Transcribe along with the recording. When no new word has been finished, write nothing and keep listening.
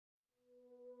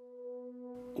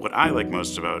What I like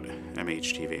most about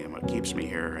MHTV and what keeps me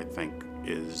here, I think,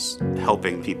 is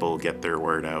helping people get their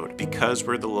word out. Because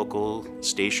we're the local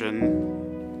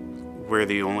station, we're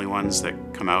the only ones that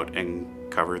come out and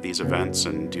cover these events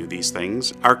and do these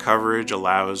things. Our coverage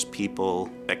allows people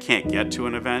that can't get to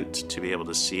an event to be able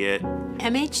to see it.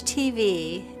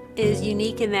 MHTV is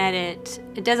unique in that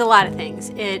it does a lot of things.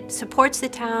 It supports the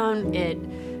town,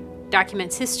 it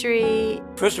documents history.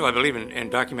 First of all, I believe in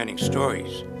documenting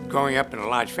stories. Growing up in a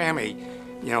large family,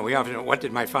 you know, we often, what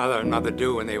did my father and mother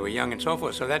do when they were young and so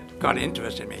forth, so that got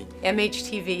interest in me.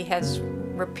 MHTV has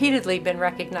repeatedly been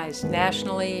recognized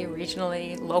nationally,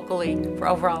 regionally, locally for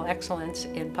overall excellence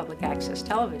in public access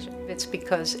television. It's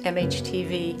because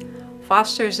MHTV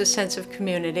fosters a sense of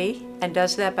community and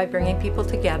does that by bringing people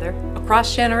together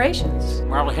across generations.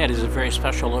 Marblehead is a very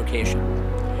special location.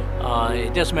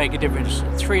 It doesn't make a difference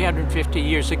 350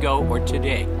 years ago or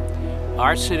today.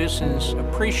 Our citizens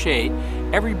appreciate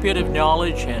every bit of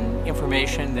knowledge and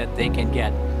information that they can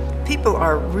get. People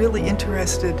are really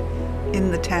interested in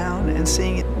the town and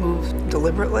seeing it move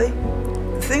deliberately.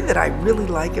 The thing that I really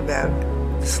like about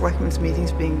the selectmen's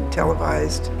meetings being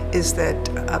televised is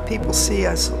that people see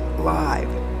us live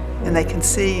and they can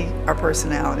see our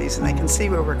personalities and they can see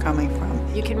where we're coming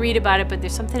from. You can read about it, but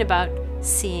there's something about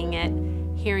seeing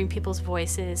it, hearing people's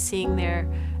voices, seeing their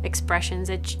expressions.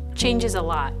 It changes a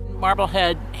lot.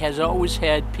 Marblehead has always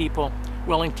had people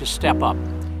willing to step up.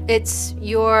 It's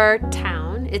your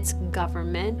town, it's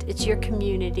government, it's your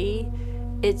community,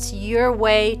 it's your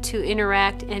way to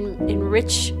interact and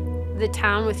enrich the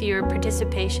town with your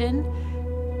participation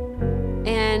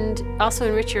and also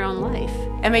enrich your own life.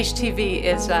 MHTV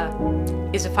is a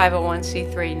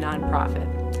 501c3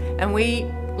 nonprofit, and we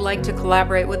like to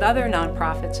collaborate with other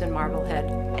nonprofits in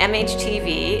Marblehead.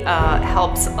 MHTV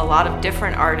helps a lot of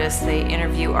different artists. They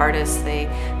interview artists, they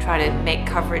try to make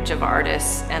coverage of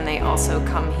artists, and they also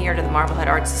come here to the Marblehead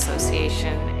Arts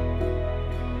Association.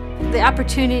 The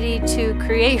opportunity to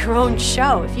create your own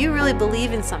show. If you really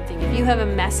believe in something, if you have a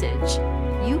message,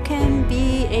 you can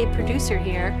be a producer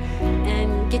here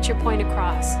and get your point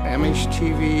across.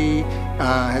 MHTV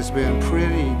has been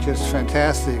pretty just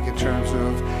fantastic in terms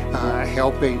of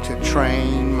helping to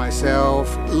train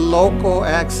myself. Local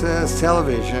access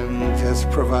television just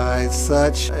provides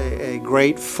such a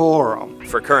great forum.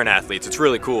 For current athletes, it's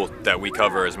really cool that we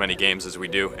cover as many games as we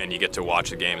do and you get to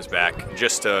watch the games back.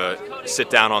 Just to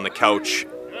sit down on the couch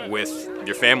with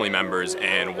your family members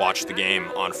and watch the game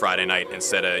on Friday night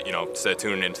instead of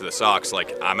tuning into the Sox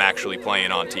like I'm actually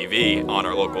playing on TV on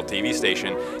our local TV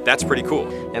station. That's pretty cool.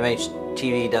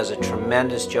 MHTV does a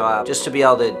tremendous job just to be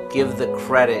able to give the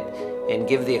credit and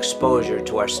give the exposure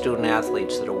to our student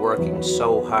athletes that are working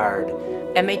so hard.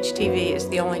 MHTV is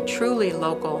the only truly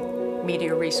local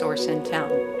media resource in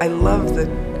town. I love the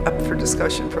Up for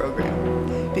Discussion program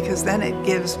because then it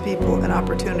gives people an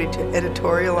opportunity to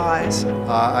editorialize.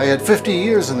 I had 50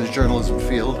 years in the journalism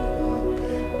field,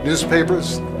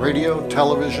 newspapers, radio,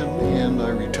 television, and I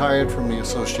retired from the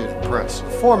Associated Press. The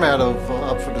format of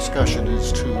Up for Discussion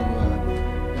is to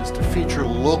feature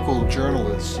local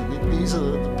journalists. And these are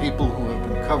the people who have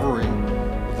been covering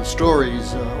the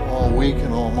stories all week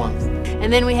and all month.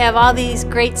 And then we have all these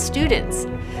great students.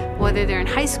 Whether they're in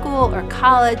high school or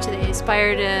college, they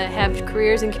aspire to have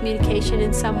careers in communication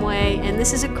in some way, and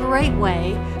this is a great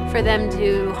way for them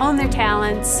to hone their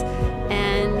talents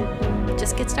and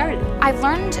just get started. I've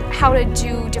learned how to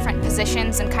do different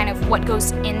positions and kind of what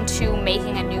goes into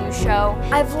making a news show.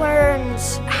 I've learned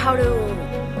how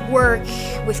to work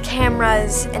with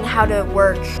cameras and how to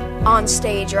work on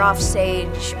stage or off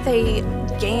stage. They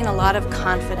gain a lot of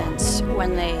confidence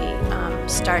when they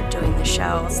start doing the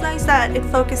show. It's nice that it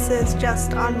focuses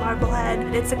just on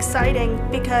Marblehead. It's exciting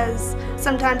because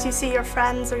sometimes you see your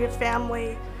friends or your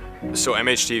family. So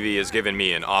MHTV has given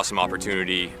me an awesome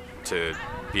opportunity to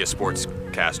be a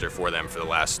sportscaster for them for the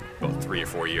last 3 or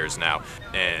 4 years now,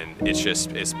 and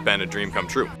it's been a dream come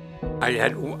true. I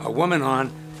had a woman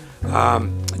on,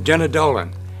 Jenna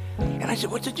Dolan, and I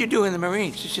said, "What did you do in the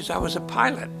Marines?" She says, "I was a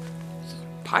pilot."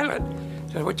 Pilot?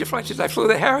 I said, "What'd you fly?" She said, "I flew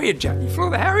the Harrier jet." "You flew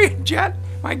the Harrier jet?"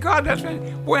 My God, that's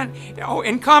when,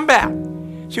 in combat.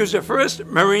 She was the first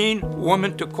Marine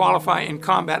woman to qualify in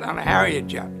combat on a Harrier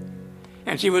jet.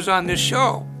 And she was on this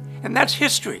show. And that's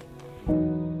history.